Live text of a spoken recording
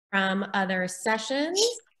from other sessions.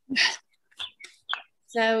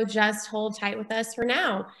 So just hold tight with us for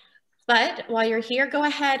now. But while you're here, go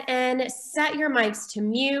ahead and set your mics to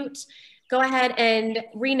mute. Go ahead and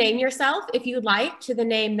rename yourself if you'd like to the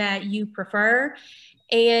name that you prefer,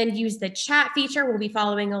 and use the chat feature. We'll be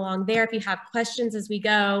following along there if you have questions as we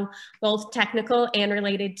go, both technical and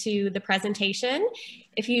related to the presentation.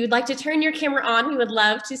 If you'd like to turn your camera on, we would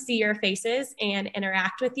love to see your faces and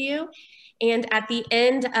interact with you. And at the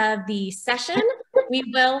end of the session, we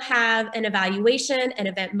will have an evaluation, an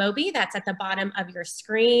event MOBI that's at the bottom of your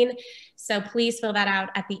screen. So please fill that out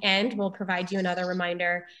at the end. We'll provide you another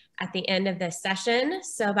reminder at the end of this session.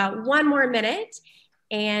 So about 1 more minute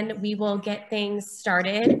and we will get things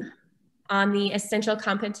started on the essential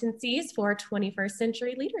competencies for 21st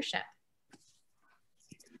century leadership.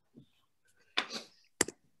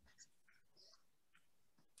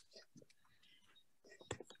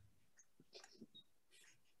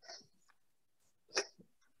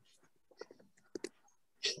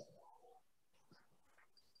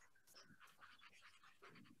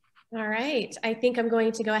 All right, I think I'm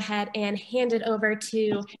going to go ahead and hand it over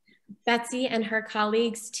to Betsy and her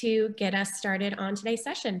colleagues to get us started on today's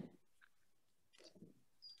session.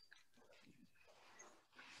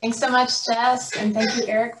 Thanks so much, Jess, and thank you,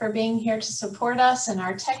 Eric, for being here to support us in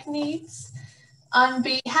our tech needs. On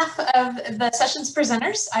behalf of the session's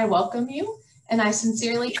presenters, I welcome you and I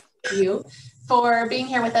sincerely thank you for being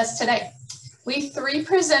here with us today. We 3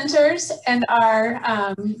 presenters and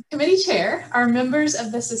our committee chair are members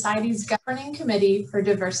of the Society's Governing Committee for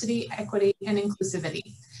Diversity, Equity, and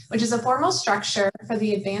Inclusivity, which is a formal structure for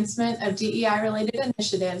the advancement of DEI-related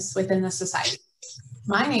initiatives within the Society.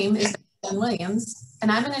 My name is Jen Williams,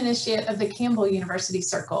 and I'm an initiate of the Campbell University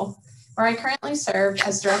Circle, where I currently serve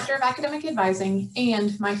as Director of Academic Advising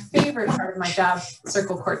and my favorite part of my job,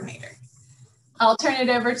 Circle Coordinator. I'll turn it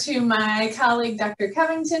over to my colleague, Dr.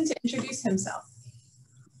 Covington, to introduce himself.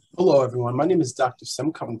 Hello, everyone. My name is Dr.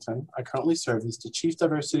 Sim Covington. I currently serve as the Chief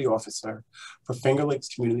Diversity Officer for Finger Lakes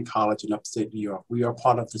Community College in upstate New York. We are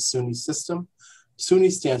part of the SUNY system.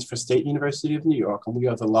 SUNY stands for State University of New York, and we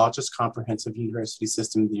are the largest comprehensive university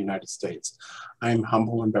system in the United States. I am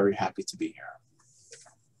humble and very happy to be here.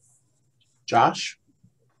 Josh?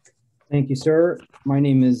 Thank you, sir. My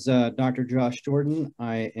name is Dr. Josh Jordan.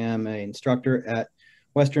 I am an instructor at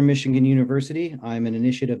Western Michigan University. I'm an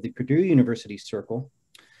initiate of the Purdue University Circle.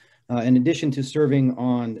 In addition to serving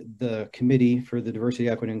on the Committee for the Diversity,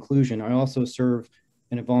 Equity, and Inclusion, I also serve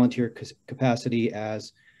in a volunteer capacity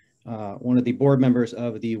as one of the board members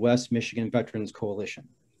of the West Michigan Veterans Coalition.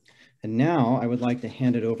 And now I would like to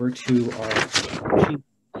hand it over to our Chief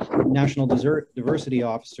National Diversity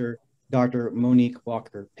Officer, Dr. Monique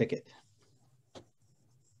Walker-Pickett.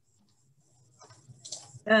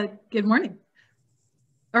 Good morning,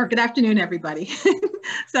 or good afternoon, everybody.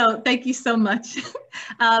 So thank you so much.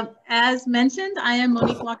 As mentioned, I am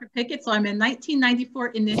Monique Walker-Pickett, so I'm a 1994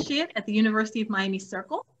 initiate at the University of Miami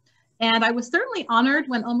Circle. And I was certainly honored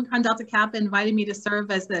when Omicron Delta Kappa invited me to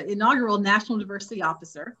serve as the inaugural National Diversity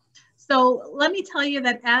Officer. So let me tell you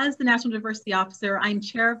that as the National Diversity Officer, I'm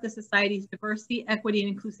chair of the Society's Diversity, Equity,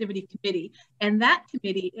 and Inclusivity Committee. And that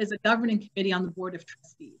committee is a governing committee on the Board of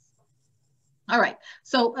Trustees. All right,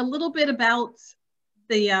 so a little bit about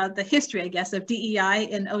the history, I guess, of DEI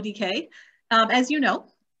and ODK. As you know,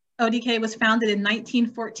 ODK was founded in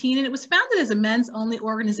 1914, and it was founded as a men's-only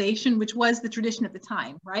organization, which was the tradition at the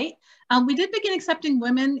time, right? We did begin accepting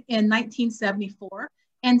women in 1974,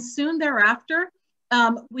 and soon thereafter,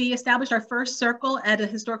 we established our first circle at a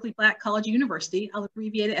historically Black college or university. I'll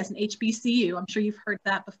abbreviate it as an HBCU. I'm sure you've heard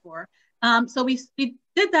that before. So we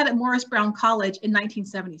did that at Morris Brown College in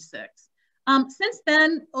 1976. Since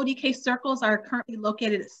then, ODK circles are currently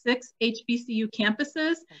located at 6 HBCU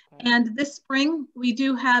campuses. Okay. And this spring, we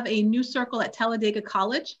do have a new circle at Talladega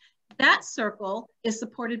College. That circle is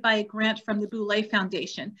supported by a grant from the Boulay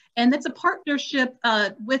Foundation. And that's a partnership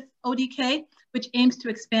with ODK, which aims to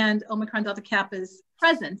expand Omicron Delta Kappa's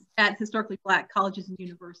presence at historically Black colleges and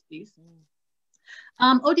universities.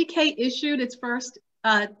 ODK issued its first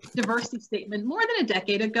diversity statement more than a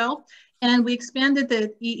decade ago, and we expanded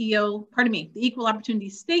the the Equal Opportunity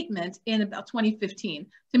Statement in about 2015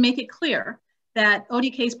 to make it clear that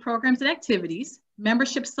ODK's programs and activities,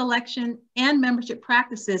 membership selection, and membership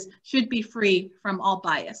practices should be free from all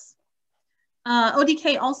bias.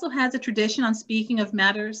 ODK also has a tradition on speaking of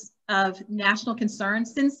matters of national concern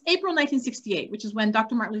since April 1968, which is when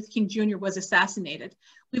Dr. Martin Luther King Jr. was assassinated.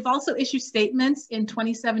 We've also issued statements in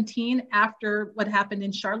 2017 after what happened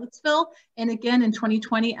in Charlottesville, and again in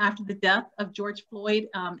 2020 after the death of George Floyd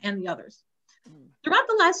and the others. Throughout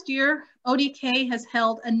the last year, ODK has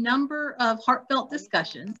held a number of heartfelt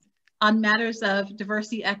discussions on matters of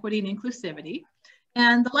diversity, equity, and inclusivity.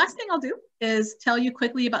 And the last thing I'll do is tell you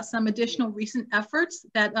quickly about some additional recent efforts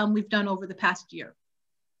that we've done over the past year.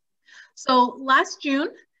 So last June,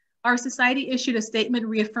 our society issued a statement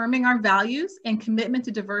reaffirming our values and commitment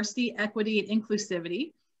to diversity, equity, and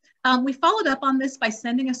inclusivity. We followed up on this by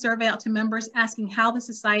sending a survey out to members asking how the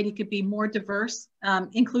society could be more diverse,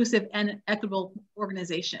 inclusive, and equitable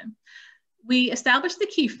organization. We established the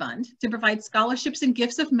Key Fund to provide scholarships and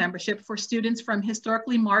gifts of membership for students from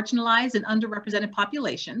historically marginalized and underrepresented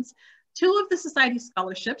populations. 2 of the society's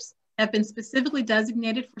scholarships have been specifically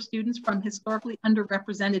designated for students from historically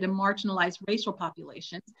underrepresented and marginalized racial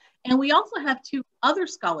populations. And we also have 2 other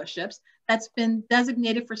scholarships that's been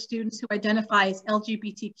designated for students who identify as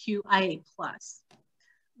LGBTQIA+.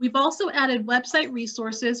 We've also added website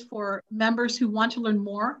resources for members who want to learn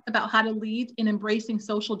more about how to lead in embracing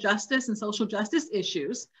social justice and social justice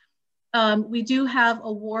issues. We do have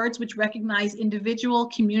awards which recognize individual,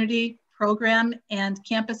 community, program, and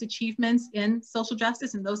campus achievements in social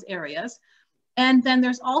justice in those areas. And then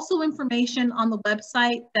there's also information on the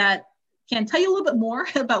website that can tell you a little bit more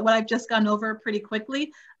about what I've just gone over pretty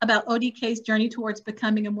quickly about ODK's journey towards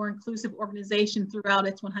becoming a more inclusive organization throughout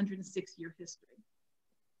its 106-year history.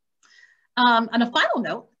 On a final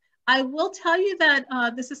note, I will tell you that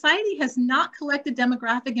the Society has not collected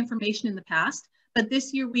demographic information in the past, but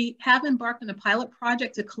this year we have embarked on a pilot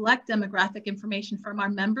project to collect demographic information from our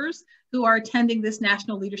members who are attending this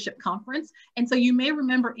National Leadership Conference. And so you may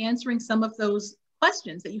remember answering some of those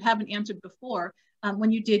questions that you haven't answered before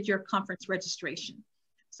when you did your conference registration.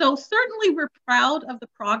 So certainly we're proud of the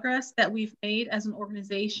progress that we've made as an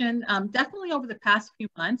organization, definitely over the past few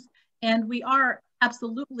months, and we are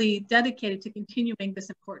absolutely dedicated to continuing this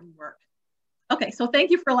important work. Okay, so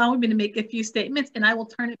thank you for allowing me to make a few statements, and I will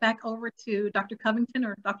turn it back over to Dr. Covington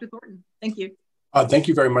or Dr. Thornton. Thank you. Thank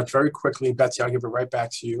you very much. Very quickly, Betsy, I'll give it right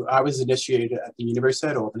back to you. I was initiated at the University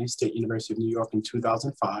at Albany, State University of New York in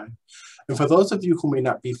 2005. And for those of you who may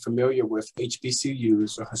not be familiar with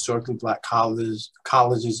HBCUs or historically Black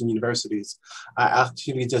colleges and universities, I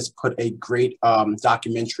actually just put a great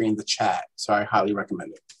documentary in the chat, so I highly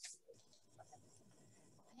recommend it.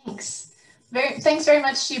 Thanks. Thanks very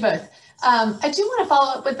much to you both. I do want to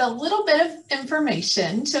follow up with a little bit of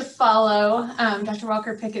information to follow Dr.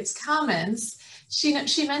 Walker-Pickett's comments. She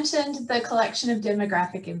mentioned the collection of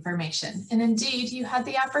demographic information, and indeed you had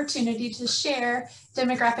the opportunity to share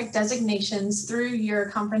demographic designations through your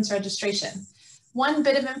conference registration. One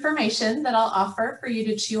bit of information that I'll offer for you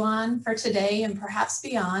to chew on for today and perhaps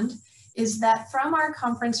beyond is that from our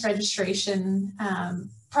conference registration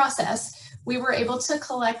process, we were able to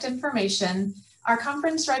collect information. Our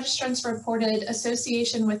conference registrants reported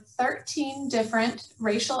association with 13 different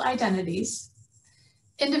racial identities.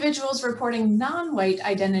 Individuals reporting non-white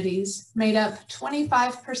identities made up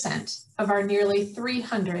 25% of our nearly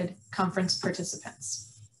 300 conference participants.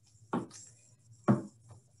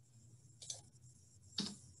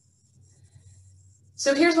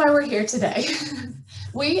 So here's why we're here today.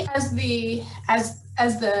 We, as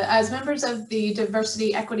members of the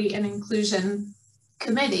Diversity, Equity, and Inclusion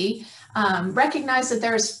Committee, recognize that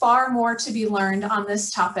there is far more to be learned on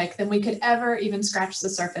this topic than we could ever even scratch the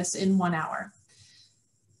surface in 1 hour.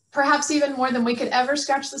 Perhaps even more than we could ever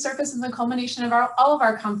scratch the surface in the culmination of all of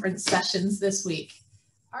our conference sessions this week.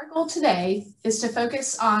 Our goal today is to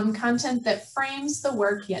focus on content that frames the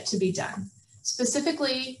work yet to be done,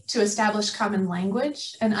 specifically to establish common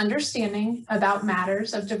language and understanding about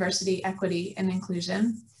matters of diversity, equity, and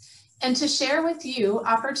inclusion, and to share with you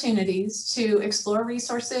opportunities to explore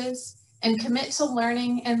resources and commit to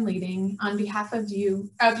learning and leading on behalf of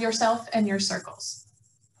yourself and your circles.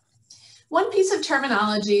 One piece of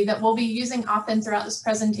terminology that we'll be using often throughout this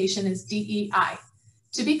presentation is DEI.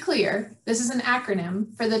 To be clear, this is an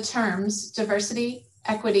acronym for the terms diversity,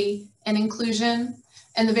 equity, and inclusion,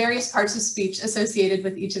 and the various parts of speech associated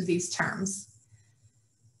with each of these terms.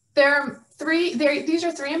 These are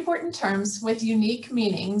three important terms with unique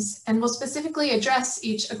meanings, and we'll specifically address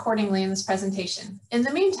each accordingly in this presentation. In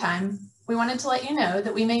the meantime, we wanted to let you know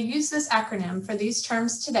that we may use this acronym for these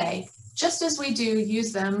terms today, just as we do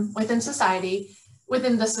use them within the society,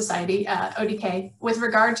 ODK, with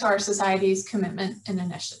regard to our society's commitment and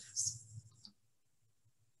initiatives.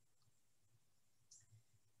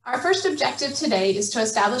 Our first objective today is to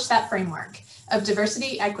establish that framework of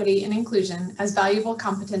diversity, equity, and inclusion as valuable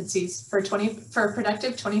competencies for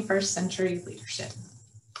productive 21st century leadership.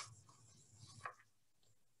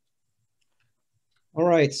 All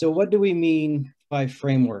right, so what do we mean by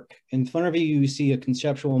framework? In front of you, you see a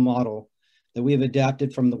conceptual model that we have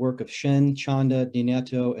adapted from the work of Shen, Chanda,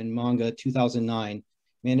 Dineto, and Manga 2009,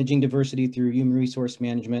 Managing Diversity Through Human Resource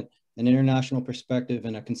Management, an International Perspective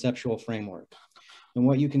and a Conceptual Framework. And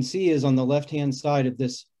what you can see is on the left-hand side of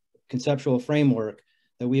this conceptual framework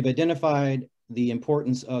that we've identified the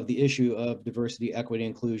importance of the issue of diversity, equity,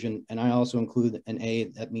 inclusion, and I also include an A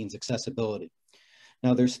that means accessibility.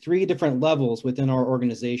 Now there's 3 different levels within our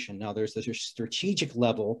organization. Now there's the strategic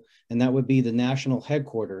level, and that would be the national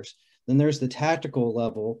headquarters. Then there's the tactical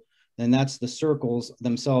level, and that's the circles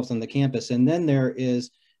themselves on the campus. And then there is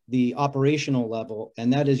the operational level,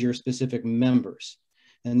 and that is your specific members.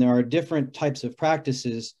 And there are different types of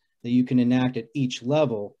practices that you can enact at each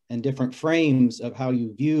level and different frames of how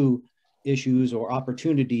you view issues or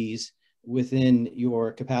opportunities within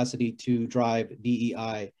your capacity to drive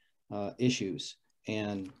DEI issues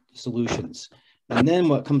and solutions. And then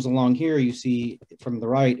what comes along here, you see from the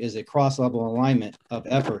right, is a cross-level alignment of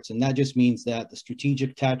efforts. And that just means that the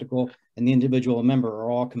strategic, tactical, and the individual member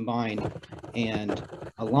are all combined and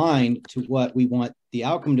aligned to what we want the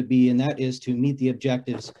outcome to be. And that is to meet the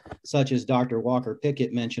objectives such as Dr. Walker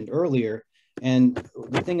Pickett mentioned earlier. And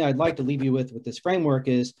the thing I'd like to leave you with this framework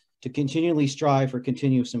is to continually strive for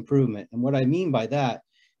continuous improvement. And what I mean by that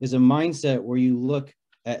is a mindset where you look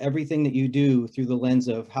at everything that you do through the lens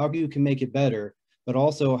of how you can make it better, but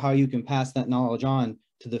also how you can pass that knowledge on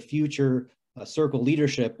to the future circle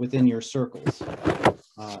leadership within your circles.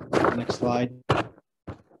 Next slide,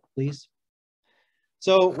 please.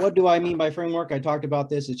 So what do I mean by framework? I talked about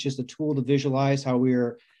this. It's just a tool to visualize how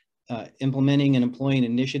we're implementing and employing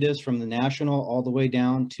initiatives from the national all the way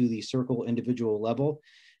down to the circle individual level.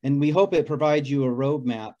 And we hope it provides you a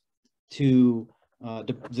roadmap to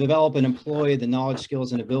develop and employ the knowledge,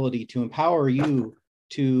 skills, and ability to empower you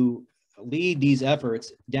to lead these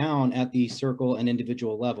efforts down at the circle and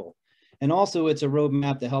individual level. And also it's a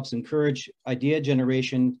roadmap that helps encourage idea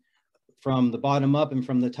generation from the bottom up and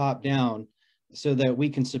from the top down so that we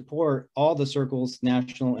can support all the circles,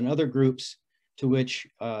 national and other groups to which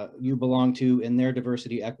you belong to in their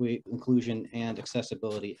diversity, equity, inclusion, and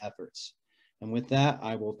accessibility efforts. And with that,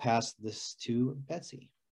 I will pass this to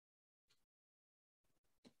Betsy.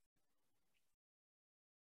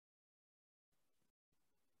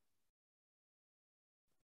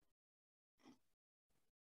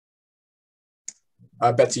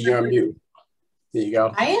 Betsy, you're on mute. There you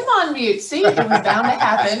go. I am on mute. See, it was bound to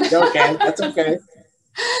happen. Okay, that's okay.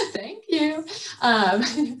 Thank you.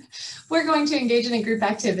 We're going to engage in a group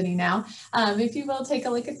activity now. If you will take a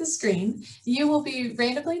look at the screen, you will be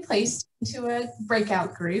randomly placed into a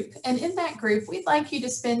breakout group. And in that group, we'd like you to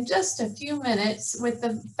spend just a few minutes with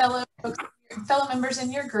the fellow members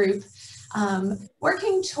in your group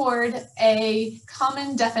working toward a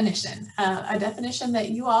common definition, a definition that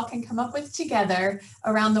you all can come up with together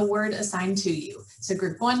around the word assigned to you. So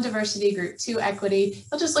group 1, diversity, group 2, equity.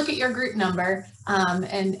 You'll just look at your group number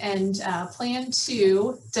and plan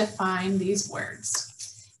to define these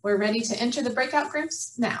words. We're ready to enter the breakout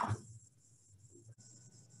groups now.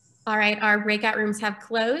 All right, our breakout rooms have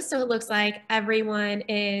closed, so it looks like everyone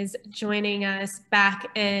is joining us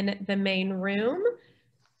back in the main room.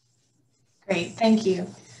 Great, thank you.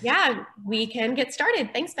 Yeah, we can get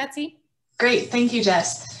started. Thanks, Betsy. Great, thank you,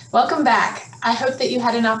 Jess. Welcome back. I hope that you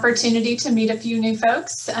had an opportunity to meet a few new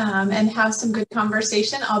folks and have some good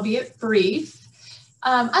conversation, albeit brief.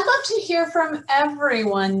 I'd love to hear from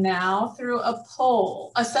everyone now through a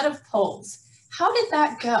poll, a set of polls. How did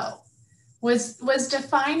that go? Was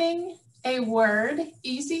defining a word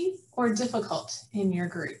easy or difficult in your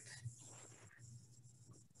group?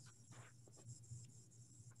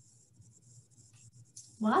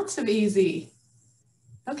 Lots of easy.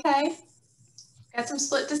 Okay. Got some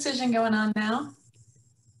split decision going on now.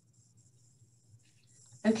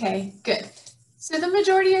 Okay, good. So the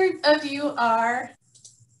majority of you are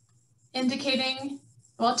indicating,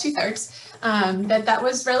 well, 2/3, that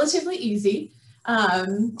was relatively easy,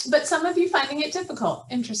 but some of you finding it difficult.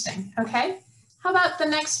 Interesting. Okay. How about the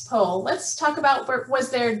next poll? Let's talk about,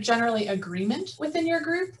 was there generally agreement within your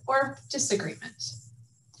group or disagreement?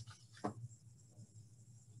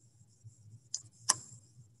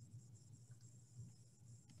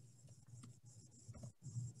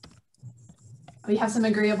 We have some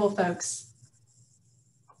agreeable folks.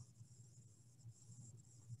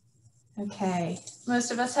 Okay,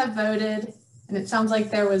 most of us have voted, and it sounds like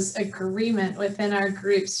there was agreement within our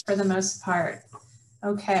groups for the most part.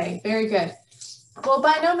 Okay, very good. Well,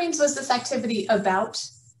 by no means was this activity about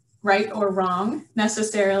right or wrong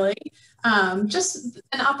necessarily, just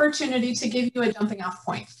an opportunity to give you a jumping off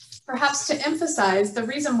point. perhaps to emphasize the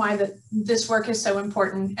reason why this work is so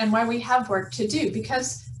important and why we have work to do,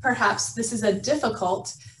 because perhaps this is a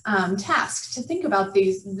difficult task to think about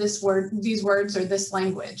these words or this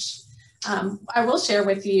language. I will share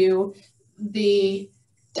with you the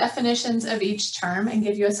definitions of each term and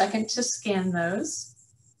give you a second to scan those.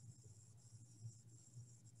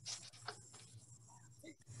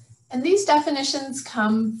 And these definitions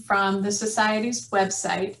come from the Society's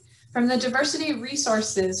website, from the Diversity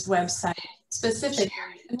Resources website specifically,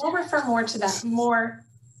 and we'll refer more to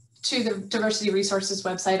the Diversity Resources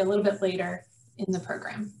website a little bit later in the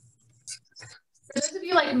program. For those of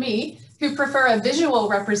you like me who prefer a visual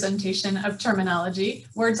representation of terminology,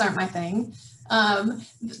 words aren't my thing,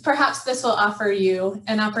 perhaps this will offer you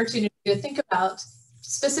an opportunity to think about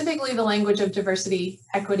specifically the language of diversity,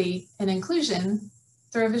 equity, and inclusion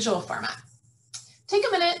through a visual format. Take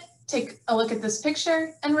a minute, take a look at this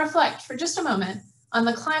picture, and reflect for just a moment on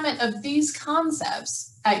the climate of these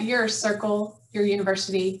concepts at your circle, your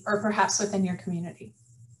university, or perhaps within your community.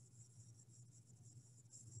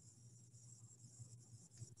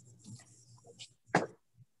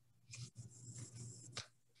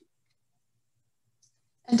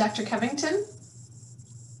 And Dr. Covington?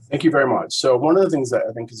 Thank you very much. So one of the things that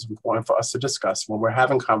I think is important for us to discuss when we're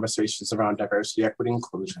having conversations around diversity, equity,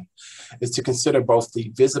 inclusion is to consider both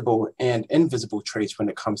the visible and invisible traits when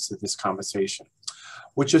it comes to this conversation.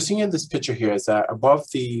 What you're seeing in this picture here is that above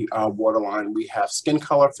the waterline, we have skin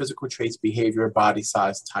color, physical traits, behavior, body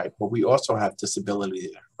size, type, but we also have disability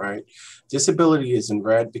there, right? Disability is in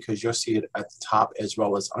red because you'll see it at the top as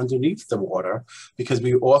well as underneath the water, because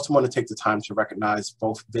we also want to take the time to recognize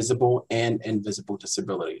both visible and invisible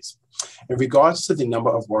disabilities. In regards to the number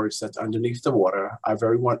of words that's underneath the water, I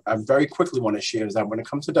very quickly want to share is that when it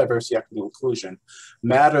comes to diversity, equity, and inclusion,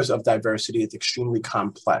 matters of diversity is extremely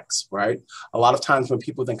complex, right? A lot of times when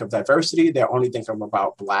people think of diversity, they're only thinking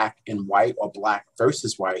about Black and white or Black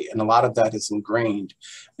versus white, and a lot of that is ingrained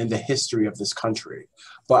in the history of this country.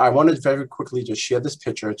 But I wanted to very quickly just share this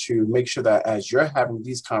picture to make sure that as you're having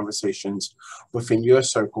these conversations within your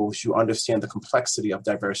circles, you understand the complexity of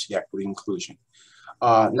diversity, equity, inclusion.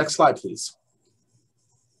 Next slide, please.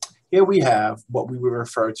 Here we have what we would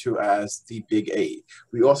refer to as the Big 8.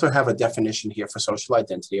 We also have a definition here for social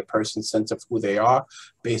identity, a person's sense of who they are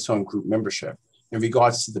based on group membership. In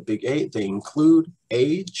regards to the Big 8, they include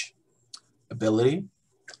age, ability,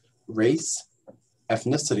 race,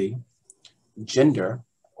 ethnicity, gender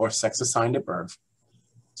or sex assigned at birth,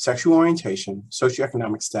 sexual orientation,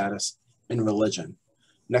 socioeconomic status, and religion.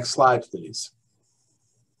 Next slide, please.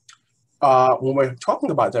 When we're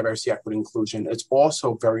talking about diversity, equity, inclusion, it's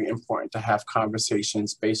also very important to have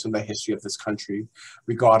conversations based on the history of this country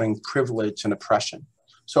regarding privilege and oppression.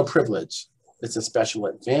 So privilege, it's a special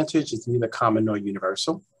advantage. It's neither common nor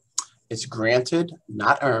universal. It's granted,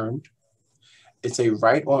 not earned. It's a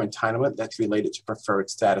right or entitlement that's related to preferred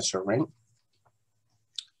status or rank.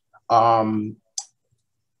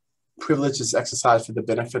 Privilege is exercised for the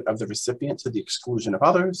benefit of the recipient to the exclusion of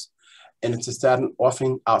others. And it's a status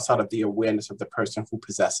often outside of the awareness of the person who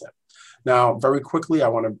possesses it. Now, very quickly, I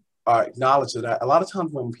want to acknowledge that a lot of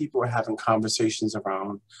times when people are having conversations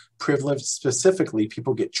around privilege specifically,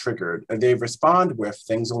 people get triggered and they respond with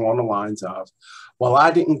things along the lines of, well,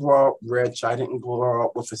 I didn't grow up rich, I didn't grow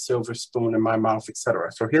up with a silver spoon in my mouth,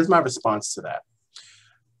 etc. So here's my response to that.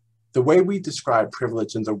 The way we describe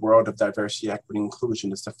privilege in the world of diversity, equity,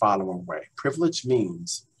 inclusion is the following way. Privilege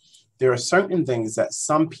means there are certain things that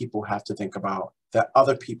some people have to think about that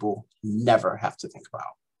other people never have to think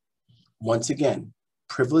about. Once again,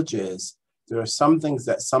 privilege is there are some things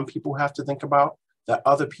that some people have to think about that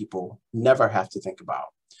other people never have to think about.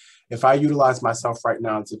 If I utilize myself right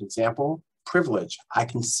now as an example, privilege, I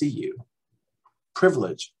can see you.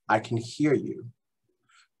 Privilege, I can hear you.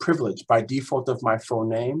 Privilege, by default of my full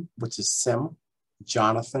name, which is Sim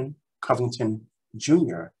Jonathan Covington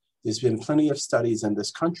Jr., there's been plenty of studies in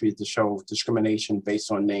this country to show discrimination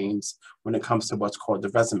based on names when it comes to what's called the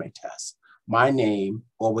resume test. My name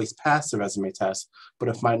always passed the resume test, but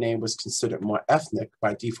if my name was considered more ethnic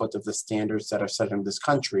by default of the standards that are set in this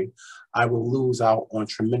country, I will lose out on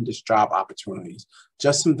tremendous job opportunities.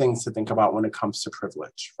 Just some things to think about when it comes to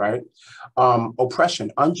privilege, right?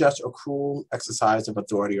 Oppression, unjust or cruel exercise of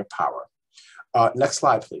authority or power. Next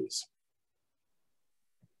slide, please.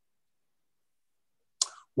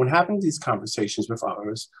 When having these conversations with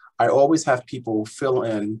others, I always have people fill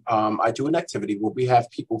in, I do an activity where we have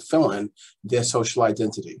people fill in their social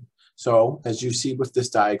identity. So as you see with this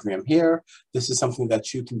diagram here, this is something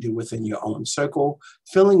that you can do within your own circle,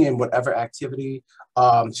 filling in whatever activity,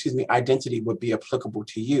 identity would be applicable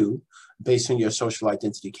to you based on your social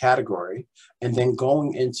identity category, and then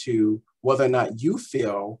going into whether or not you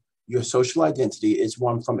feel your social identity is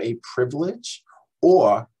one from a privilege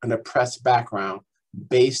or an oppressed background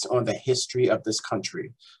based on the history of this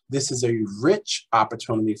country. This is a rich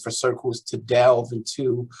opportunity for circles to delve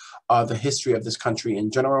into the history of this country in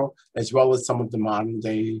general, as well as some of the modern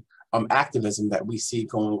day activism that we see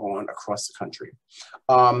going on across the country.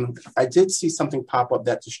 I did see something pop up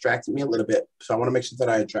that distracted me a little bit, so I want to make sure that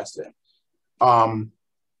I address it.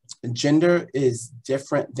 Gender is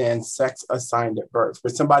different than sex assigned at birth.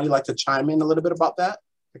 Would somebody like to chime in a little bit about that?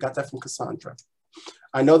 I got that from Cassandra.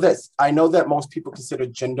 I know that most people consider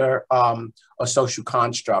gender a social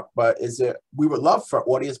construct, but we would love for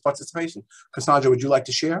audience participation. Cassandra, would you like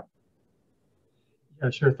to share? Yeah,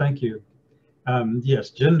 sure, thank you. Yes,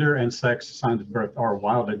 gender and sex assigned at birth are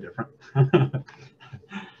wildly different.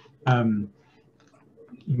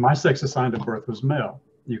 My sex assigned at birth was male.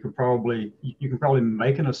 You can probably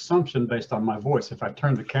make an assumption based on my voice. If I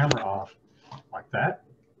turned the camera off like that,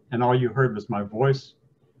 and all you heard was my voice,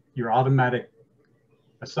 your automatic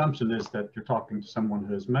assumption is that you're talking to someone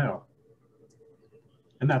who is male.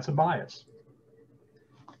 And that's a bias.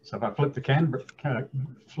 So if I flip the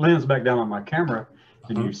lens back down on my camera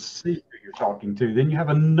and you see who you're talking to, then you have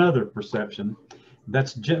another perception.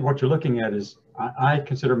 That's what you're looking at is, I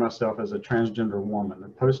consider myself as a transgender woman, a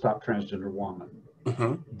post-op transgender woman.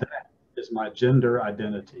 That is my gender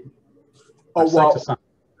identity. Oh, well,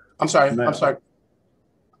 I'm sorry,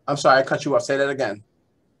 I cut you off. Say that again.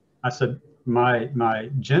 I said, my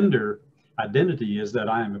gender identity is that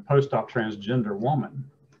I am a post-op transgender woman.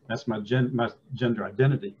 That's my gender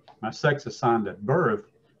identity. My sex assigned at birth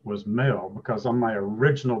was male because on my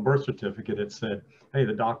original birth certificate, it said, hey,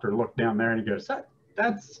 the doctor looked down there and he goes,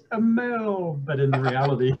 that's a male. But in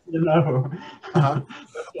reality, that's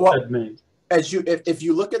what that means. If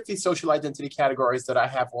you look at the social identity categories that I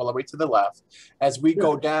have all the way to the left, as we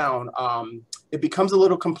go down, it becomes a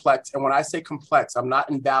little complex. And when I say complex, I'm not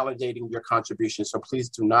invalidating your contribution, so please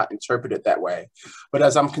do not interpret it that way. But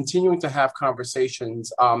as I'm continuing to have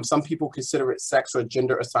conversations, some people consider it sex or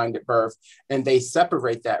gender assigned at birth, and they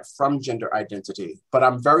separate that from gender identity. But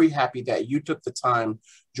I'm very happy that you took the time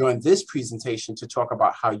during this presentation to talk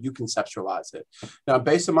about how you conceptualize it. Now,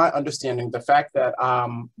 based on my understanding, the fact that I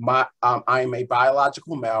am a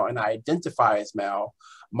biological male and I identify as male,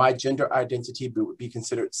 my gender identity would be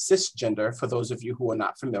considered cisgender for those of you who are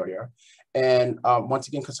not familiar. And once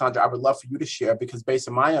again, Cassandra, I would love for you to share, because based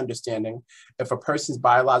on my understanding, if a person's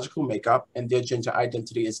biological makeup and their gender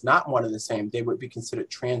identity is not one and the same, they would be considered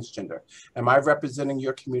transgender. Am I representing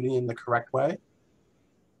your community in the correct way?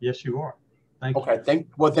 Yes, you are. Thank you. Okay,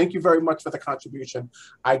 thank you very much for the contribution.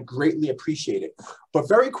 I greatly appreciate it. But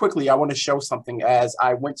very quickly, I want to show something as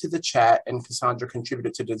I went to the chat and Cassandra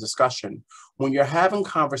contributed to the discussion. When you're having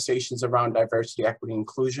conversations around diversity, equity,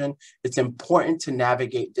 inclusion, it's important to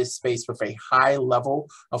navigate this space with a high level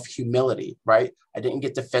of humility, right? I didn't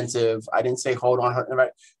get defensive. I didn't say, hold on,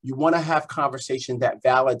 right? You want to have conversation that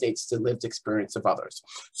validates the lived experience of others.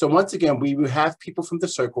 So once again, we will have people from the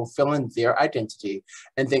circle fill in their identity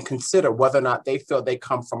and then consider whether or not they feel they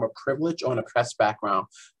come from a privileged or an oppressed background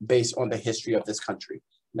based on the history of this country.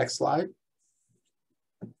 Next slide.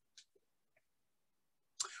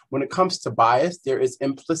 When it comes to bias, there is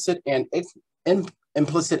implicit and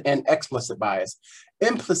explicit bias.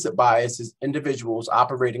 Implicit bias is individuals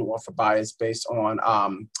operating off a bias based on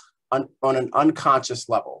an unconscious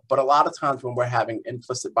level. But a lot of times when we're having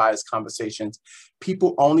implicit bias conversations,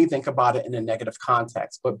 people only think about it in a negative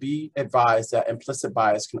context, but be advised that implicit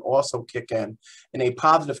bias can also kick in a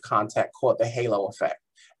positive context called the halo effect.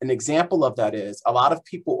 An example of that is a lot of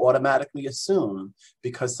people automatically assume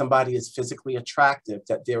because somebody is physically attractive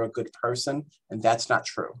that they're a good person, and that's not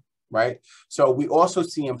true. Right? So we also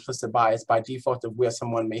see implicit bias by default of where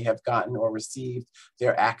someone may have gotten or received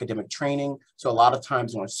their academic training. So a lot of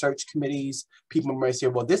times on search committees, people may say,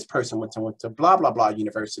 well, this person went to blah, blah, blah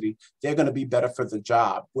university. They're going to be better for the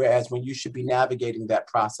job. Whereas when you should be navigating that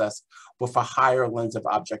process with a higher lens of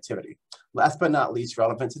objectivity. Last but not least,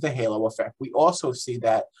 relevant to the halo effect, we also see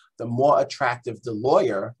that the more attractive the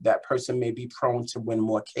lawyer, that person may be prone to win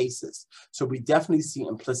more cases. So we definitely see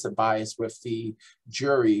implicit bias with the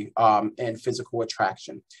jury and physical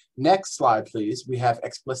attraction. Next slide, please. We have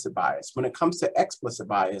explicit bias. When it comes to explicit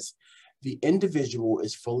bias, the individual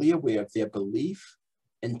is fully aware of their belief,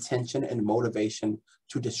 intention, and motivation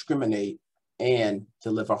to discriminate and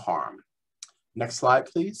deliver harm. Next slide,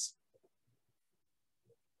 please.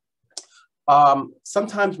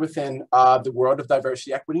 Sometimes within the world of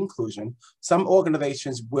diversity, equity, inclusion, some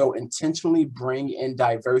organizations will intentionally bring in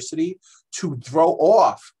diversity to throw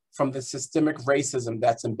off from the systemic racism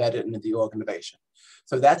that's embedded into the organization.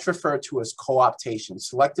 So that's referred to as co-optation,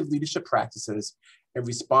 selective leadership practices in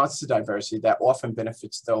response to diversity that often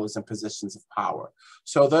benefits those in positions of power.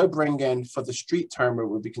 So they'll bring in, for the street term, it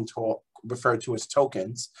would be referred to as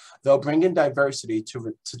tokens, they'll bring in diversity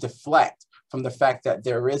to deflect from the fact that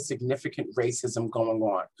there is significant racism going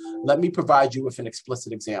on. Let me provide you with an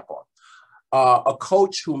explicit example. A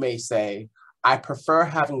coach who may say, I prefer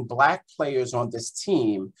having Black players on this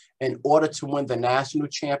team in order to win the national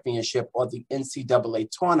championship or the NCAA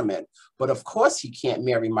tournament, but of course he can't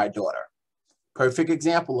marry my daughter. Perfect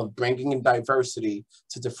example of bringing in diversity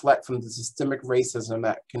to deflect from the systemic racism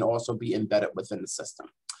that can also be embedded within the system.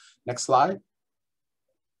 Next slide.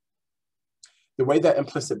 The way that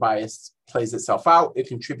implicit bias plays itself out, it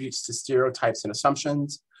contributes to stereotypes and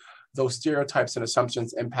assumptions. Those stereotypes and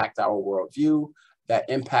assumptions impact our worldview, that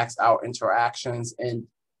impacts our interactions. And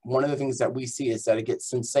one of the things that we see is that it gets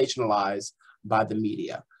sensationalized by the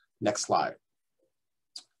media. Next slide.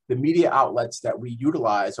 The media outlets that we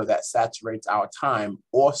utilize or that saturates our time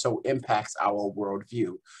also impacts our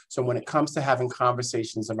worldview. So when it comes to having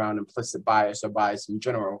conversations around implicit bias or bias in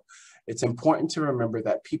general, it's important to remember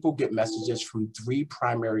that people get messages from 3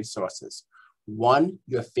 primary sources. 1,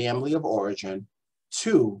 your family of origin.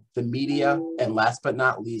 2, the media. And last but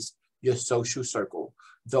not least, your social circle.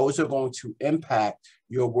 Those are going to impact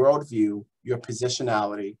your worldview, your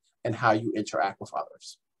positionality, and how you interact with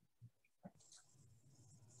others.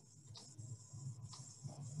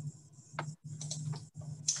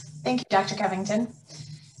 Thank you, Dr. Covington.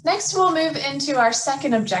 Next, we'll move into our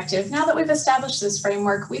second objective. Now that we've established this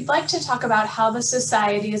framework, we'd like to talk about how the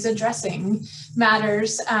society is addressing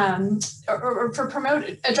matters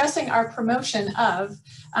addressing our promotion of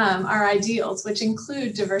our ideals, which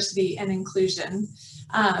include diversity and inclusion.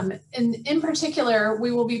 And in particular,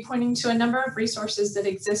 we will be pointing to a number of resources that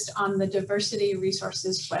exist on the Diversity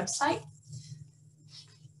Resources website.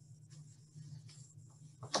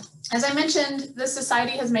 As I mentioned, the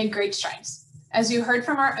society has made great strides. As you heard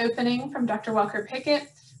from our opening from Dr. Walker Pickett,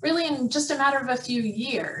 really in just a matter of a few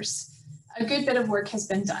years, a good bit of work has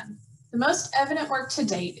been done. The most evident work to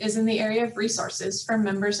date is in the area of resources for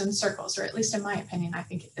members and circles, or at least in my opinion, I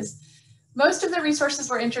think it is. Most of the resources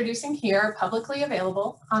we're introducing here are publicly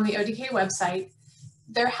available on the ODK website.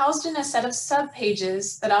 They're housed in a set of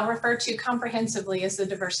subpages that I'll refer to comprehensively as the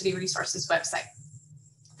Diversity Resources website.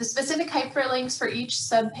 The specific hyperlinks for each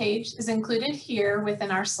subpage is included here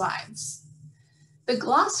within our slides. The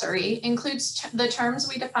glossary includes the terms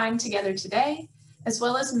we defined together today, as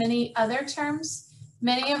well as many other terms,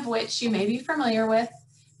 many of which you may be familiar with,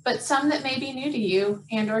 but some that may be new to you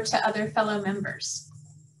and or to other fellow members.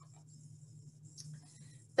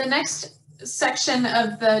 The next section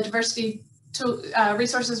of the Diversity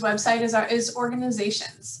Resources website is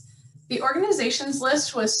organizations. The organizations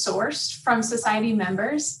list was sourced from society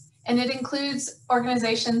members, and it includes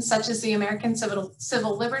organizations such as the American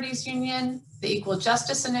Civil Liberties Union, the Equal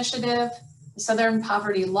Justice Initiative, the Southern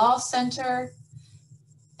Poverty Law Center,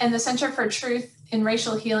 and the Center for Truth in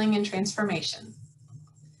Racial Healing and Transformation,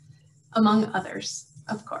 among others,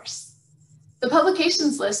 of course. The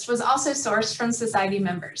publications list was also sourced from society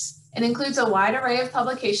members. It includes a wide array of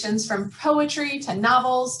publications from poetry to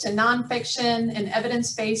novels to nonfiction and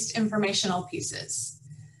evidence-based informational pieces.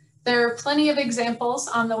 There are plenty of examples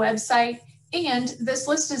on the website, and this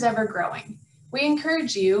list is ever growing. We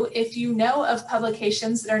encourage you, if you know of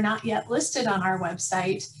publications that are not yet listed on our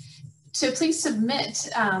website, to please submit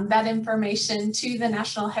that information to the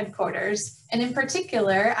national headquarters. And in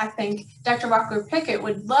particular, I think Dr. Walker Pickett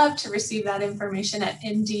would love to receive that information at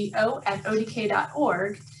ndo@odk.org,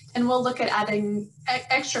 and we'll look at adding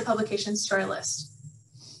extra publications to our list.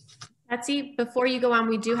 Betsy, before you go on,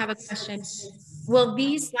 we do have a question. Will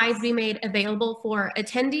these slides be made available for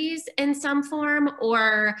attendees in some form,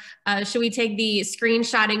 or should we take the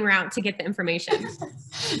screenshotting route to get the information?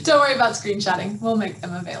 Don't worry about screenshotting. We'll make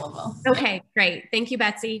them available. Okay, great. Thank you,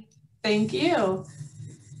 Betsy. Thank you.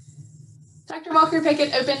 Dr. Walker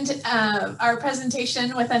Pickett opened our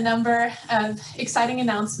presentation with a number of exciting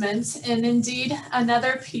announcements, and indeed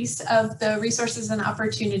another piece of the resources and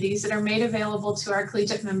opportunities that are made available to our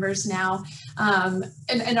collegiate members now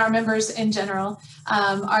and our members in general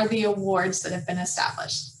are the awards that have been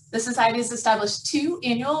established. The Society has established 2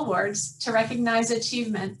 annual awards to recognize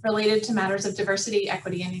achievement related to matters of diversity,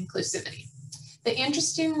 equity, and inclusivity. The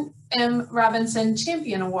Anderson M. Robinson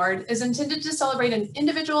Champion Award is intended to celebrate an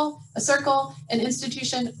individual, a circle, an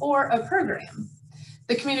institution, or a program.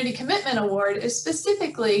 The Community Commitment Award is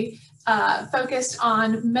specifically focused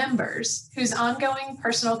on members whose ongoing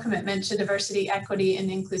personal commitment to diversity, equity, and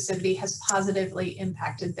inclusivity has positively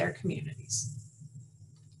impacted their communities.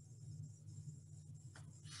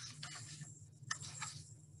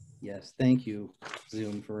 Yes, thank you,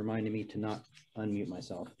 Zoom, for reminding me to not unmute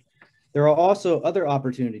myself. There are also other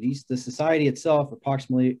opportunities. The Society itself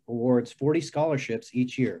approximately awards 40 scholarships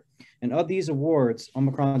each year. And of these awards,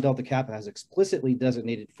 Omicron Delta Kappa has explicitly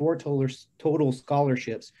designated 4 total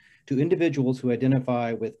scholarships to individuals who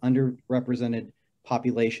identify with underrepresented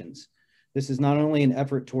populations. This is not only an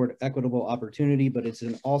effort toward equitable opportunity, but it's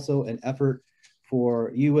also an effort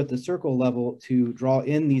for you at the circle level to draw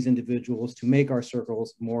in these individuals to make our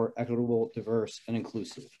circles more equitable, diverse, and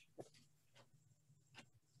inclusive.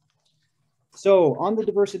 So on the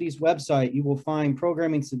Diversity's website, you will find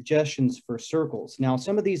programming suggestions for circles. Now,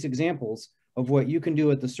 some of these examples of what you can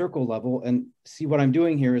do at the circle level, and see what I'm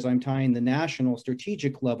doing here is I'm tying the national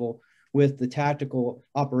strategic level with the tactical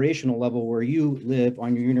operational level where you live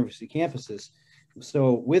on your university campuses.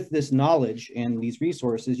 So with this knowledge and these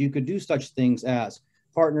resources, you could do such things as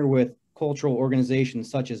partner with cultural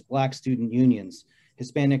organizations such as Black student unions,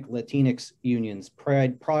 Hispanic Latinx unions,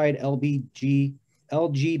 Pride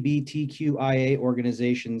LGBTQIA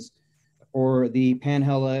organizations, or the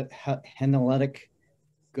Panhellenic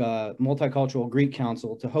Multicultural Greek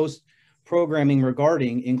Council to host programming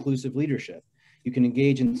regarding inclusive leadership. You can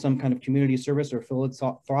engage in some kind of community service or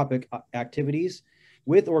philanthropic activities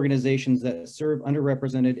with organizations that serve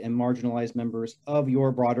underrepresented and marginalized members of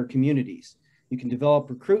your broader communities. You can develop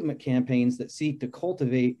recruitment campaigns that seek to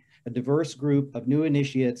cultivate a diverse group of new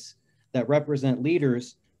initiates that represent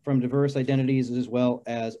leaders from diverse identities, as well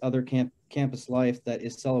as other campus life that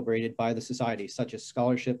is celebrated by the society, such as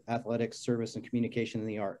scholarship, athletics, service, and communication in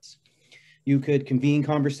the arts. You could convene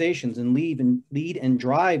conversations and lead and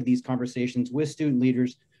drive these conversations with student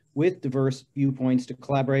leaders with diverse viewpoints to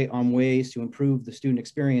collaborate on ways to improve the student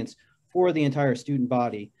experience for the entire student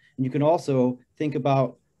body. And you can also think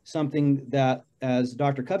about something that, as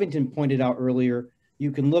Dr. Covington pointed out earlier,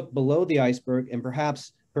 you can look below the iceberg and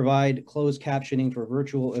perhaps provide closed captioning for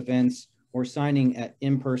virtual events or signing at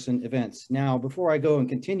in-person events. Now, before I go and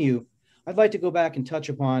continue, I'd like to go back and touch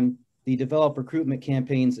upon the develop recruitment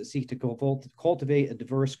campaigns that seek to cultivate a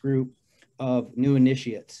diverse group of new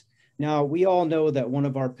initiates. Now, we all know that one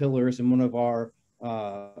of our pillars and one of our,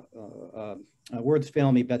 words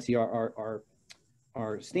fail me, Betsy, our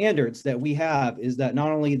standards that we have is that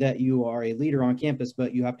not only that you are a leader on campus,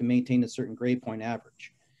 but you have to maintain a certain grade point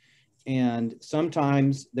average. And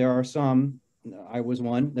sometimes there are some, I was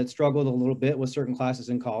one, that struggled a little bit with certain classes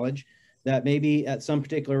in college that maybe at some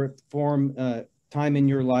particular time in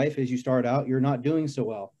your life as you start out, you're not doing so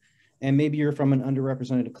well. And maybe you're from an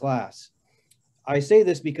underrepresented class. I say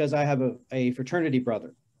this because I have a fraternity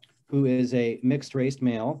brother who is a mixed race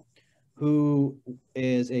male, who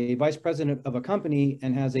is a vice president of a company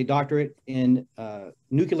and has a doctorate in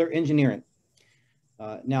nuclear engineering.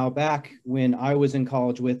 Now, back when I was in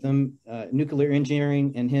college with him, nuclear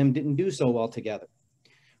engineering and him didn't do so well together.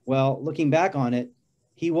 Well, looking back on it,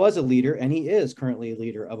 he was a leader and he is currently a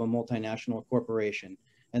leader of a multinational corporation.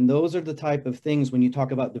 And those are the type of things when you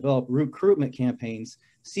talk about develop recruitment campaigns,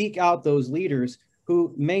 seek out those leaders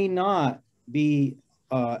who may not be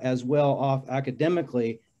as well off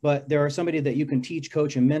academically, but there are somebody that you can teach,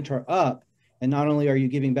 coach, and mentor up. And not only are you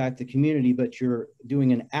giving back to the community, but you're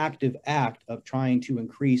doing an active act of trying to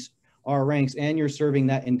increase our ranks and you're serving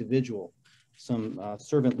that individual, some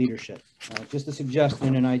servant leadership. Just a suggestion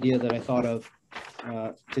and an idea that I thought of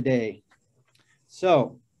today.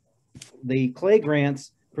 So the CLAY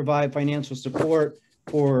grants provide financial support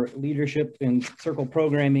for leadership and circle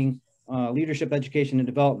programming, leadership education and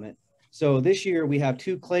development. So this year we have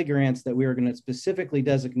 2 CLAY grants that we are going to specifically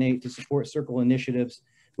designate to support circle initiatives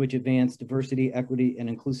which advance diversity, equity, and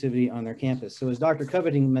inclusivity on their campus. So as Dr.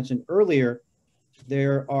 Covington mentioned earlier,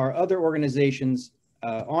 there are other organizations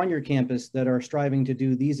on your campus that are striving to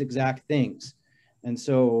do these exact things. And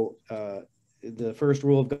so the first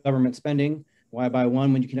rule of government spending, why buy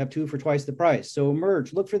one when you can have 2 for twice the price? So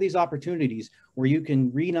emerge, look for these opportunities where you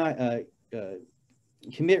can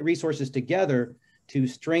commit resources together to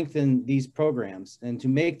strengthen these programs and to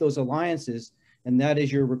make those alliances, and that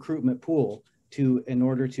is your recruitment pool in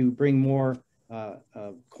order to bring more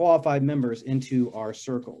qualified members into our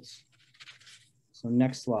circles. So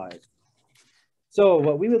next slide. So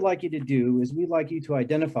what we would like you to do is we'd like you to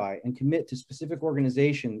identify and commit to specific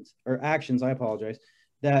organizations or actions, I apologize,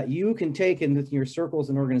 that you can take in with your circles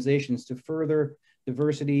and organizations to further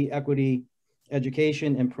diversity, equity,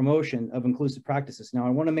 education, and promotion of inclusive practices. Now, I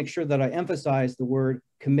want to make sure that I emphasize the word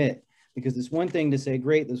commit, because it's one thing to say,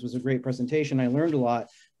 great, this was a great presentation, I learned a lot,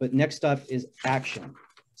 but next up is action.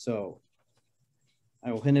 So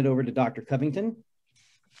I will hand it over to Dr. Covington.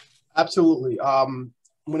 Absolutely.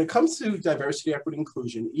 When it comes to diversity, equity,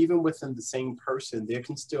 inclusion, even within the same person, there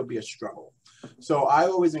can still be a struggle. So I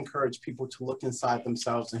always encourage people to look inside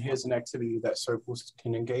themselves, and here's an activity that circles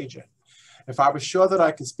can engage in. If I was sure that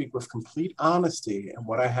I could speak with complete honesty and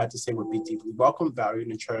what I had to say would be deeply welcomed, valued,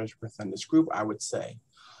 and cherished within this group, I would say,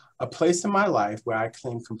 a place in my life where I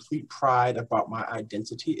claim complete pride about my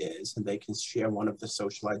identity is, and they can share one of the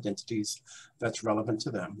social identities that's relevant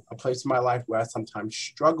to them. A place in my life where I sometimes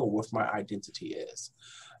struggle with my identity is.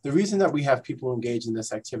 The reason that we have people engage in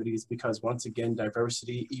this activity is because, once again,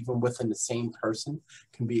 diversity, even within the same person,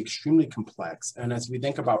 can be extremely complex. And as we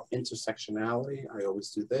think about intersectionality, I always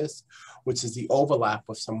do this, which is the overlap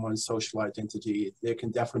of someone's social identity, there can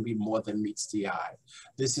definitely be more than meets the eye.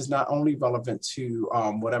 This is not only relevant to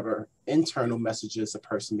whatever internal messages a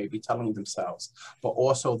person may be telling themselves, but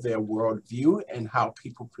also their worldview and how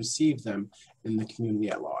people perceive them in the community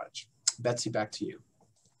at large. Betsy, back to you.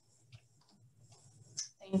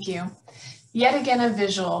 Thank you. Yet again, a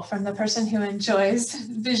visual from the person who enjoys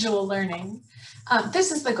visual learning. This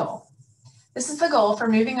is the goal. This is the goal for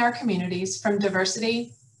moving our communities from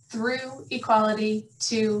diversity through equality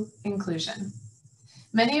to inclusion.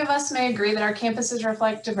 Many of us may agree that our campuses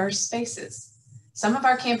reflect diverse spaces. Some of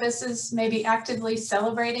our campuses may be actively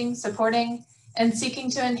celebrating, supporting, and seeking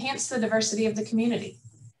to enhance the diversity of the community.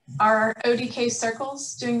 Are our ODK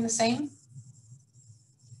circles doing the same?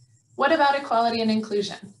 What about equality and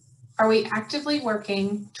inclusion? Are we actively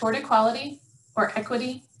working toward equality or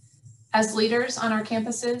equity as leaders on our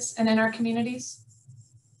campuses and in our communities?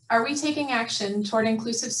 Are we taking action toward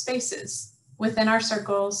inclusive spaces within our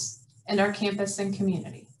circles and our campus and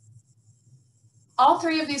community? All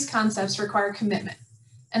three of these concepts require commitment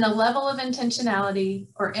and a level of intentionality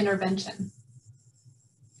or intervention.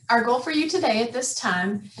 Our goal for you today at this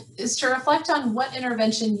time is to reflect on what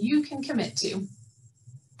intervention you can commit to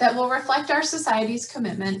that will reflect our society's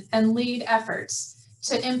commitment and lead efforts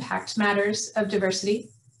to impact matters of diversity,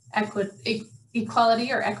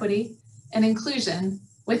 equality or equity, and inclusion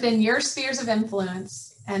within your spheres of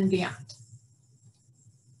influence and beyond.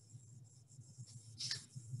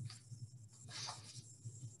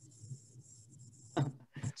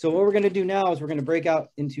 So what we're going to do now is we're going to break out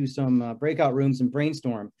into some breakout rooms and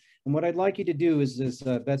brainstorm. And what I'd like you to do is, as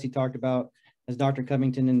Betsy talked about, as Dr.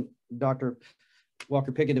 Covington and Dr.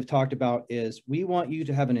 Walker Pickett have talked about, is we want you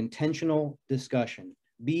to have an intentional discussion.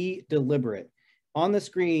 Be deliberate. On the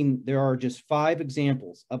screen, there are just 5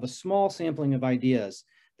 examples of a small sampling of ideas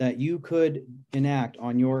that you could enact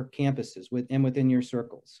on your campuses and within your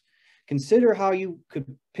circles. Consider how you could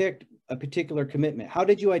pick a particular commitment. How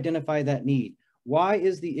did you identify that need? Why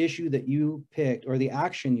is the issue that you picked or the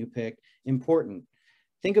action you picked important?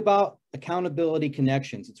 Think about accountability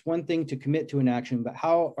connections. It's one thing to commit to an action, but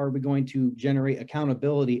how are we going to generate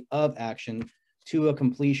accountability of action to a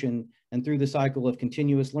completion and through the cycle of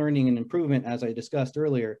continuous learning and improvement, as I discussed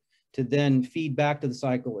earlier, to then feed back to the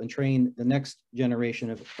cycle and train the next generation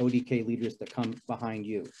of ODK leaders that come behind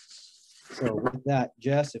you. So with that,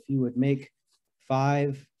 Jess, if you would make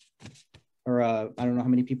 5, or I don't know how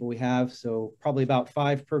many people we have, so probably about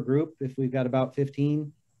 5 per group if we've got about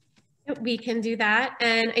 15. We can do that.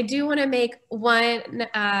 And I do want to make one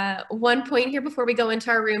point here before we go into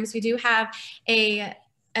our rooms. We do have a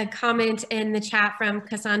comment in the chat from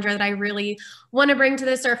Cassandra that I really want to bring to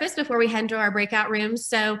the surface before we head into our breakout rooms.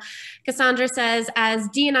 So Cassandra says, as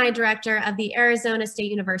D&I director of the Arizona State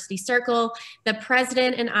University Circle, the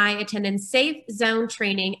president and I attended Safe Zone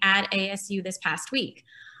training at ASU this past week.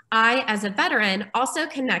 I, as a veteran, also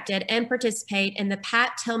connected and participate in the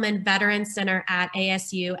Pat Tillman Veteran Center at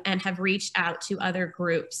ASU and have reached out to other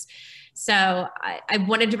groups. So I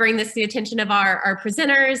wanted to bring this to the attention of our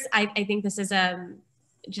presenters. I think this is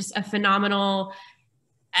just a phenomenal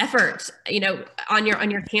effort, on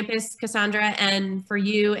your campus, Cassandra, and for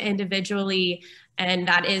you individually. And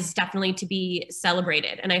that is definitely to be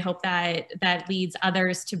celebrated. And I hope that leads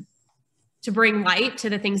others to bring light to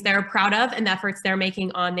the things they're proud of and the efforts they're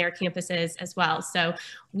making on their campuses as well. So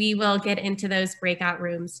we will get into those breakout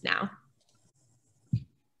rooms now.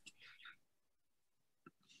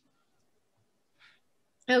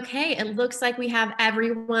 Okay, it looks like we have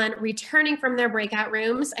everyone returning from their breakout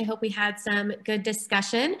rooms. I hope we had some good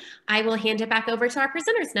discussion. I will hand it back over to our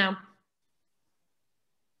presenters now.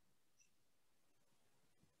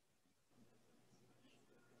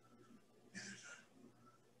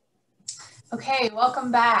 Okay,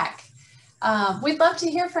 welcome back. We'd love to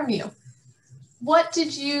hear from you. What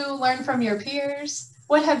did you learn from your peers?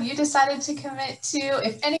 What have you decided to commit to?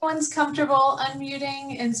 If anyone's comfortable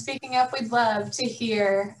unmuting and speaking up, we'd love to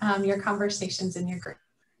hear your conversations in your group.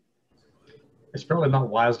 It's probably not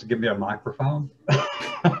wise to give me a microphone.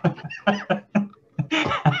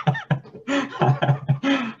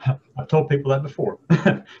 I've told people that before.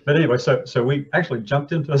 But anyway, so we actually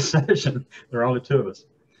jumped into a session. There are only two of us.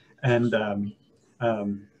 And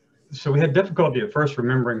so we had difficulty at first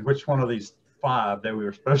remembering which one of these 5 that we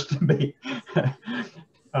were supposed to be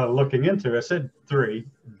looking into. I said 3,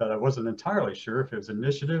 but I wasn't entirely sure if it was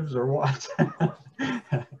initiatives or what.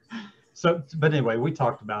 So, but anyway, we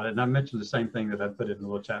talked about it, and I mentioned the same thing that I put in the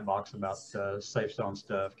little chat box about safe zone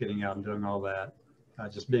stuff, getting out and doing all that,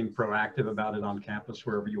 just being proactive about it on campus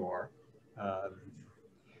wherever you are.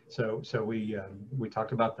 So we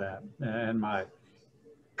talked about that, and my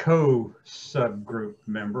co-subgroup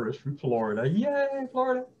member is from Florida. Yay,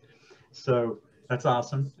 Florida! So that's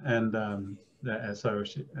awesome, and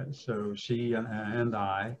so she and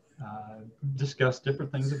I discussed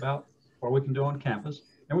different things about what we can do on campus.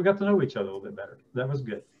 And we got to know each other a little bit better. That was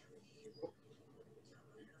good.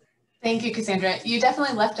 Thank you, Cassandra. You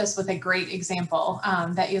definitely left us with a great example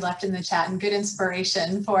that you left in the chat and good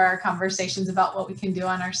inspiration for our conversations about what we can do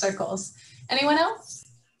on our circles. Anyone else?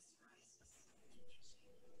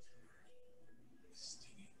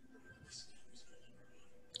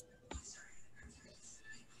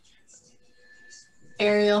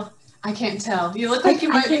 Ariel, I can't tell. You look like you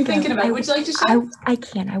might be thinking about it. Would you like to share? I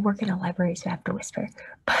can. I work in a library, so I have to whisper.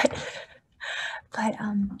 But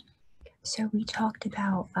so we talked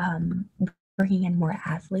about bringing in more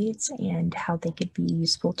athletes and how they could be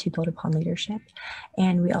useful to build upon leadership.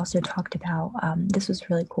 And we also talked about, this was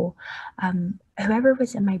really cool. Whoever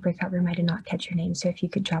was in my breakout room, I did not catch your name. So if you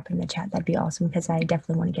could drop it in the chat, that'd be awesome, because I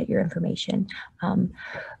definitely want to get your information.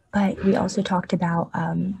 But we also talked about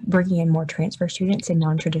bringing in more transfer students and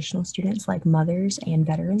non-traditional students like mothers and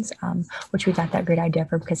veterans, which we got that great idea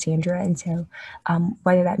from Cassandra. And so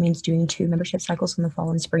whether that means doing 2 membership cycles in the fall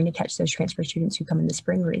and spring to catch those transfer students who come in the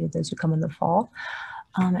spring, or either those who come in the fall.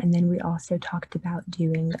 And then we also talked about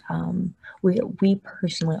doing, we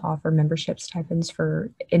personally offer membership stipends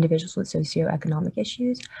for individuals with socioeconomic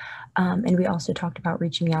issues. And we also talked about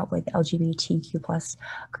reaching out with LGBTQ plus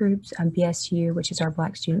groups, BSU, which is our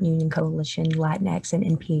Black Student Union Coalition, Latinx, and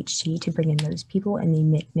NPHC, to bring in those people in the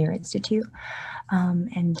McNair Institute.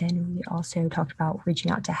 And then we also talked about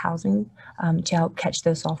reaching out to housing to help catch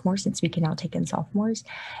those sophomores, since we can now take in sophomores.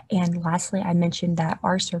 And lastly, I mentioned that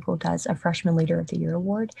our circle does a Freshman Leader of the Year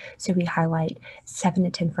award. So we highlight 7 to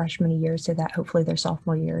 10 freshmen a year, so that hopefully their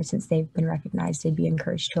sophomore year, since they've been recognized, they'd be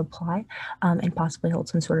encouraged to apply and possibly hold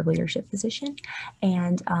some sort of leadership position.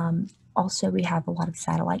 And also, we have a lot of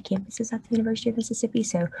satellite campuses at the University of Mississippi.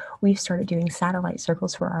 So we've started doing satellite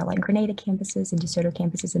circles for our Grenada campuses and DeSoto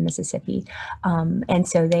campuses in Mississippi. And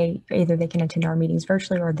so they can attend our meetings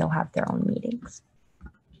virtually, or they'll have their own meetings.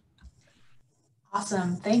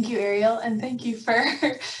 Awesome. Thank you, Ariel. And thank you for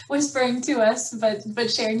whispering to us,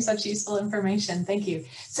 but sharing such useful information. Thank you.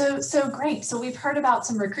 So great. So we've heard about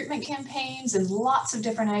some recruitment campaigns and lots of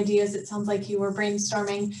different ideas. It sounds like you were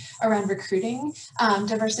brainstorming around recruiting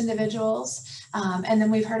diverse individuals. And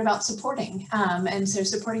then we've heard about supporting. And so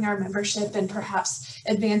supporting our membership and perhaps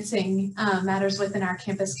advancing matters within our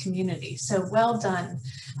campus community. So well done.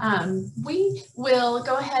 We will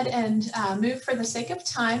go ahead and move, for the sake of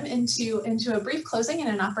time, into a brief closing and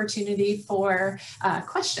an opportunity for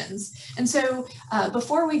questions. And so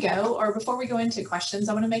before we go into questions,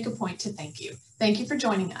 I want to make a point to thank you. Thank you for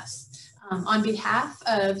joining us. On behalf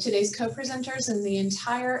of today's co-presenters and the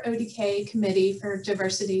entire ODK Committee for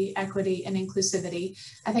Diversity, Equity, and Inclusivity,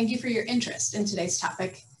 I thank you for your interest in today's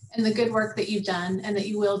topic and the good work that you've done and that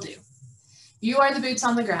you will do. You are the boots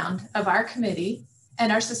on the ground of our committee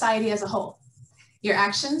and our society as a whole. Your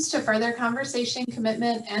actions to further conversation,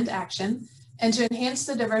 commitment, and action, and to enhance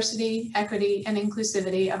the diversity, equity, and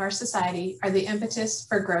inclusivity of our society are the impetus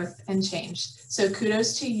for growth and change. So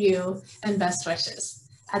kudos to you and best wishes.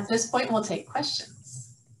 At this point, we'll take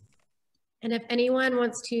questions. And if anyone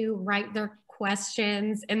wants to write their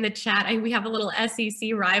questions in the chat, we have a little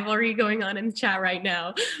SEC rivalry going on in the chat right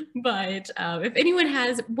now. But if anyone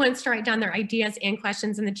wants to write down their ideas and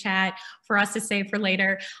questions in the chat for us to save for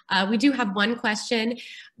later, we do have one question.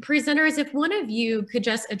 Presenters, if one of you could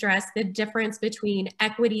just address the difference between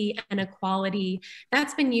equity and equality,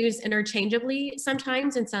 that's been used interchangeably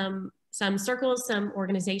sometimes in some circles, some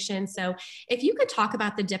organizations. So if you could talk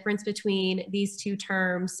about the difference between these two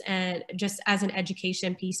terms and just as an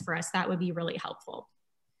education piece for us, that would be really helpful.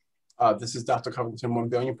 This is Dr. Covington,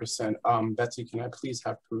 1,000,000,000%. Betsy, can I please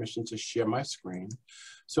have permission to share my screen?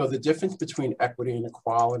 So the difference between equity and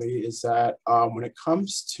equality is that when it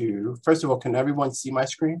comes to, first of all, can everyone see my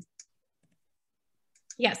screen?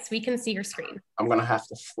 Yes, we can see your screen. I'm gonna have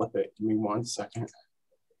to flip it. Give me 1 second.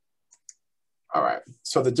 All right,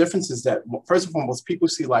 so the difference is that, first of all, most people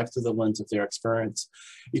see life through the lens of their experience.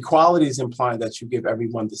 Equality is implying that you give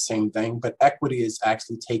everyone the same thing, but equity is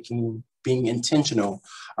actually being intentional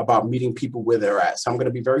about meeting people where they're at. So I'm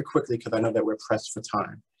gonna be very quickly because I know that we're pressed for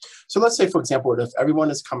time. So let's say, for example, if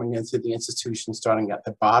everyone is coming into the institution starting at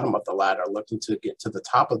the bottom of the ladder, looking to get to the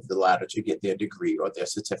top of the ladder to get their degree or their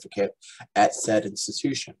certificate at said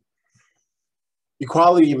institution.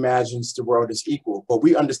 Equality imagines the world is equal, but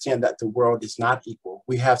we understand that the world is not equal.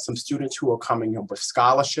 We have some students who are coming in with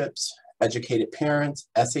scholarships, educated parents,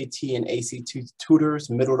 SAT and ACT tutors,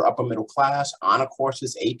 middle to upper middle class, honor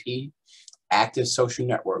courses, AP, active social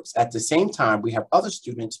networks. At the same time, we have other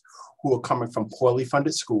students who are coming from poorly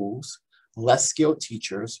funded schools, less skilled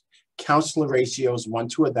teachers, counselor ratios 1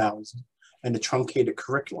 to 1,000, and a truncated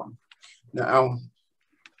curriculum. Now,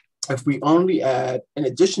 if we only add, in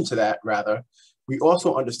addition to that, rather, we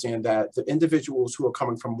also understand that the individuals who are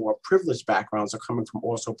coming from more privileged backgrounds are coming from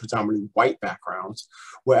also predominantly white backgrounds,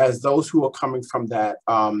 whereas those who are coming from that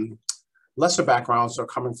lesser backgrounds are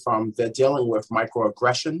coming from, they're dealing with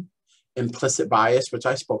microaggression, implicit bias, which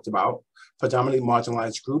I spoke about, predominantly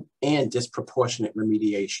marginalized group, and disproportionate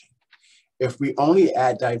remediation. If we only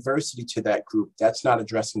add diversity to that group, that's not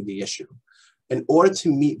addressing the issue. In order to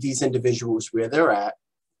meet these individuals where they're at,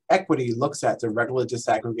 equity looks at the regular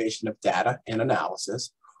disaggregation of data and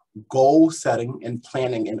analysis, goal setting and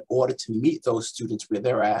planning in order to meet those students where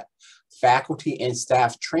they're at, faculty and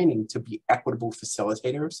staff training to be equitable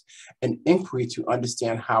facilitators, and inquiry to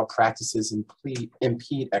understand how practices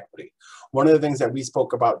impede equity. One of the things that we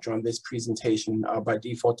spoke about during this presentation by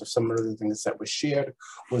default of some of the things that were shared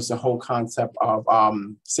was the whole concept of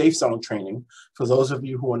safe zone training. For those of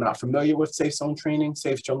you who are not familiar with safe zone training's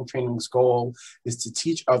goal is to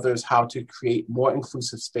teach others how to create more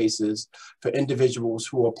inclusive spaces for individuals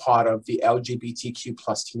who are part of the LGBTQ+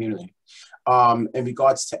 community. In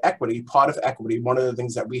regards to equity, part of equity, one of the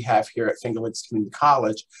things that we have here at Finger Lakes Community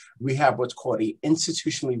College, we have what's called a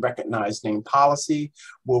institutionally recognized name policy,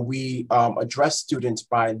 where we address students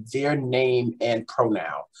by their name and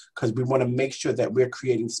pronoun, because we want to make sure that we're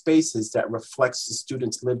creating spaces that reflects the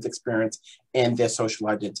students' lived experience and their social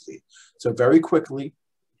identity. So very quickly,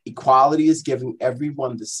 equality is giving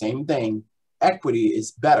everyone the same thing. Equity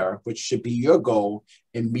is better, which should be your goal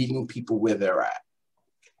in meeting people where they're at.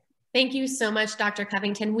 Thank you so much, Dr.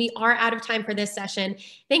 Covington. We are out of time for this session.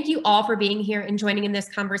 Thank you all for being here and joining in this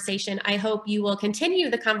conversation. I hope you will continue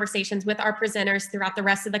the conversations with our presenters throughout the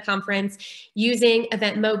rest of the conference using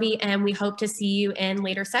EventMobi, and we hope to see you in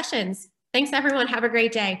later sessions. Thanks, everyone. Have a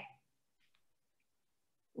great day.